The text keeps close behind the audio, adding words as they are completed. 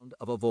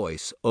a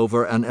voice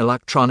over an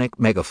electronic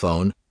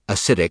megaphone,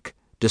 acidic,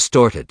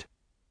 distorted.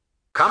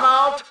 "Come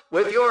out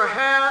with your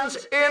hands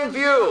in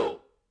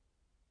view."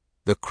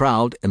 The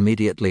crowd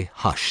immediately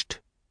hushed.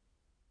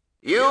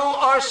 "You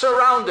are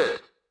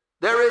surrounded.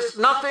 There is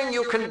nothing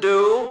you can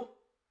do.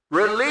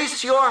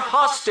 Release your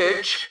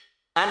hostage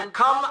and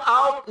come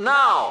out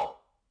now."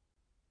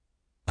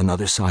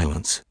 Another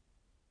silence.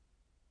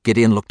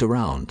 Gideon looked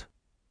around.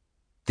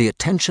 The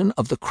attention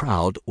of the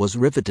crowd was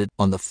riveted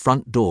on the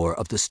front door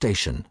of the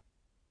station.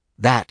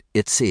 That,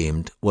 it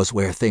seemed, was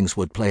where things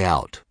would play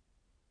out.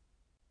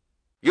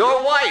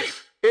 "Your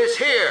wife is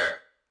here.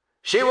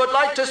 She would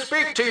like to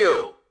speak to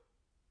you."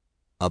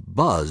 A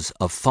buzz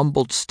of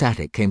fumbled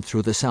static came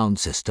through the sound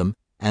system,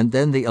 and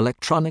then the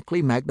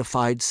electronically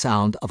magnified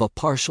sound of a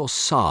partial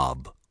sob,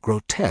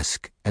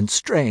 grotesque and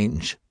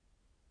strange.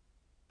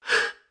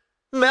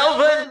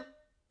 "Melvin!"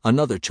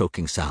 Another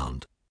choking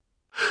sound.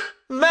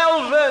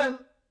 "Melvin!"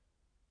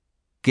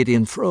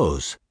 Gideon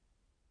froze.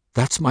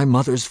 "That's my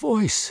mother's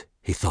voice,"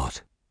 he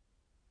thought.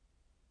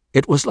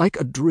 It was like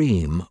a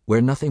dream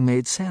where nothing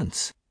made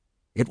sense.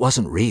 It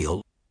wasn't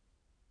real.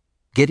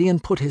 Gideon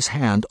put his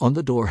hand on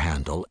the door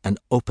handle and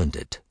opened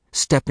it,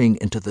 stepping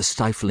into the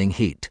stifling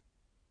heat.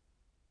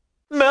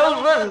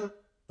 "Melvin!"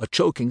 A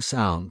choking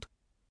sound.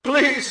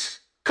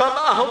 "Please, come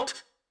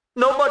out.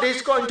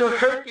 Nobody's going to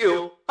hurt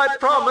you, I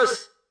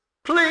promise.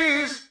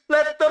 Please,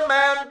 let the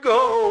man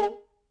go."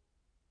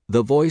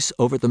 The voice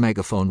over the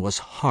megaphone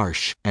was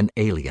harsh and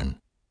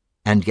alien,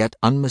 and yet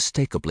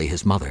unmistakably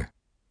his mother.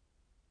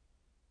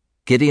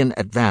 Gideon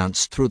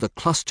advanced through the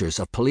clusters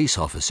of police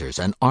officers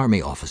and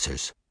army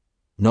officers.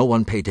 No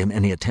one paid him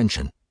any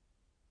attention.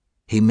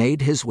 He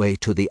made his way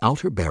to the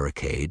outer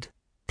barricade,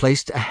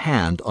 placed a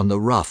hand on the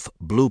rough,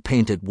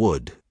 blue-painted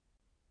wood.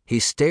 He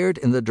stared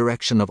in the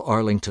direction of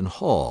Arlington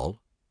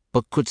Hall,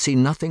 but could see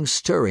nothing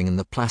stirring in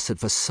the placid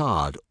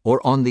facade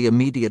or on the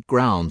immediate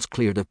grounds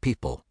cleared of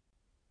people.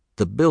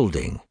 The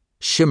building,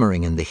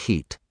 shimmering in the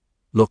heat,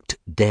 looked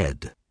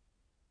dead.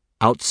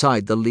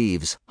 Outside, the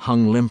leaves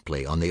hung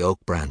limply on the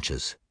oak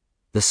branches.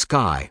 The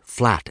sky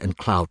flat and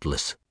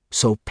cloudless,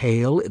 so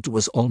pale it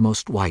was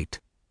almost white.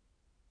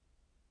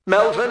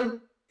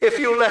 "Melvin, if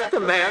you let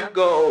the man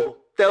go,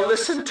 they'll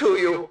listen to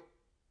you."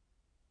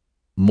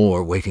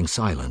 More waiting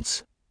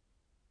silence.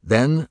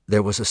 Then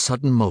there was a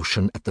sudden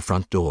motion at the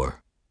front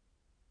door.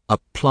 A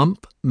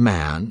plump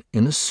man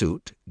in a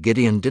suit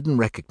Gideon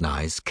didn't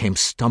recognize came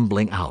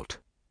stumbling out.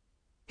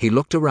 He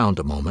looked around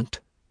a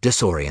moment,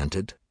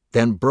 disoriented,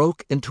 then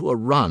broke into a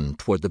run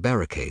toward the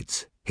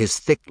barricades, his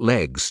thick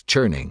legs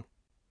churning.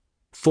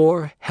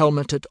 4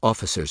 helmeted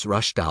officers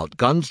rushed out,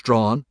 guns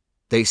drawn.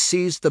 They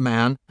seized the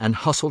man and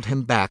hustled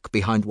him back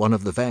behind one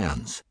of the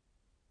vans.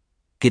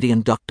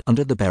 Gideon ducked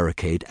under the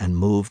barricade and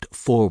moved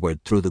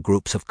forward through the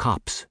groups of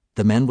cops,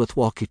 the men with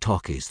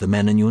walkie-talkies, the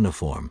men in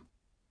uniform.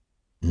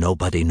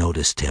 Nobody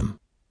noticed him.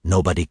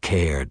 Nobody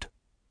cared.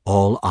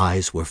 All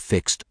eyes were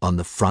fixed on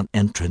the front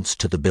entrance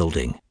to the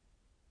building.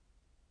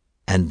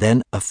 And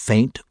then a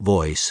faint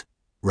voice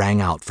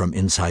rang out from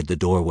inside the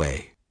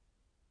doorway.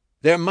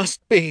 "There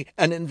must be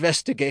an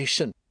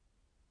investigation."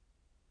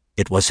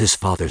 It was his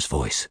father's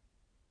voice.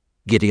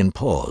 Gideon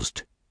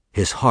paused,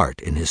 his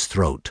heart in his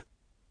throat.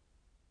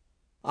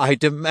 "I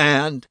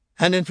demand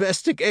an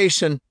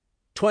investigation.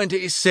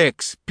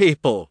 26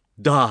 people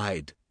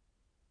died."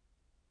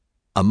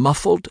 A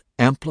muffled,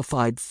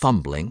 amplified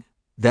fumbling,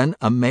 then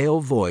a male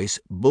voice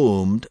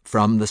boomed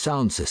from the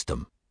sound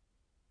system.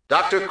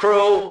 "Dr.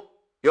 Crew,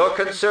 your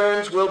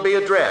concerns will be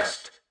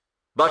addressed,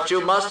 but you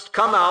must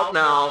come out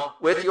now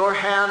with your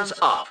hands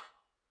up.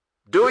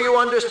 Do you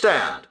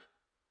understand?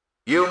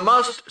 You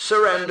must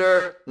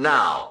surrender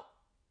now."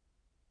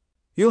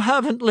 "You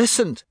haven't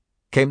listened,"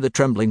 came the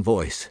trembling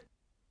voice.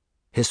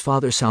 His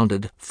father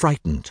sounded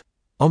frightened,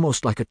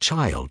 almost like a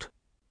child.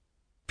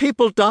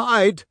 "People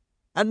died,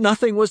 and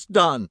nothing was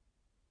done.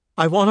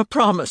 I want a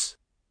promise."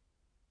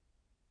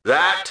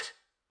 "That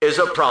is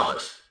a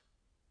promise."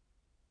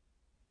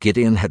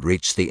 Gideon had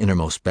reached the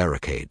innermost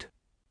barricade.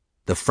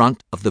 The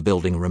front of the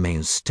building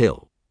remained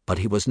still, but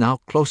he was now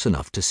close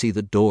enough to see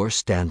the door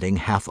standing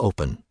half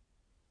open.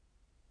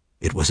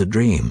 It was a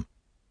dream.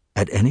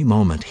 At any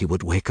moment he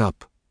would wake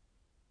up.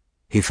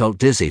 He felt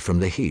dizzy from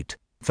the heat,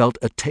 felt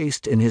a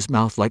taste in his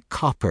mouth like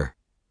copper.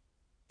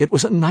 It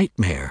was a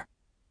nightmare,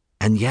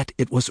 and yet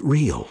it was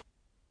real.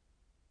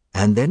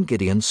 And then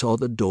Gideon saw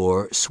the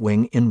door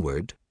swing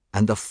inward,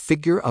 and the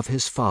figure of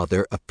his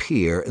father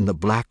appear in the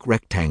black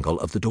rectangle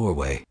of the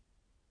doorway.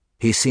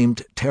 He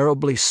seemed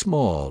terribly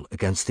small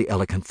against the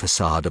elegant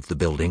facade of the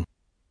building.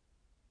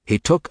 He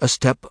took a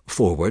step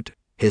forward,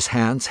 his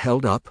hands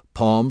held up,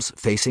 palms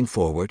facing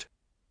forward.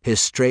 His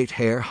straight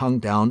hair hung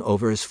down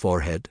over his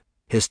forehead,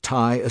 his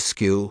tie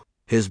askew,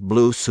 his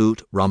blue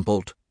suit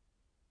rumpled.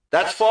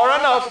 "That's far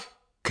enough,"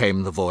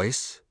 came the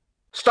voice.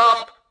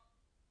 "Stop."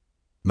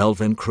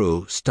 Melvin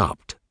Crew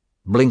stopped,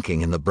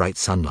 blinking in the bright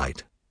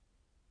sunlight.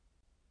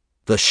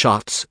 The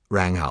shots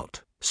rang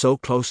out, so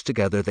close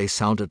together they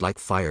sounded like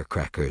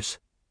firecrackers,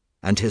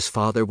 and his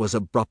father was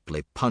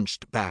abruptly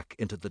punched back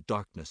into the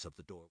darkness of the doorway.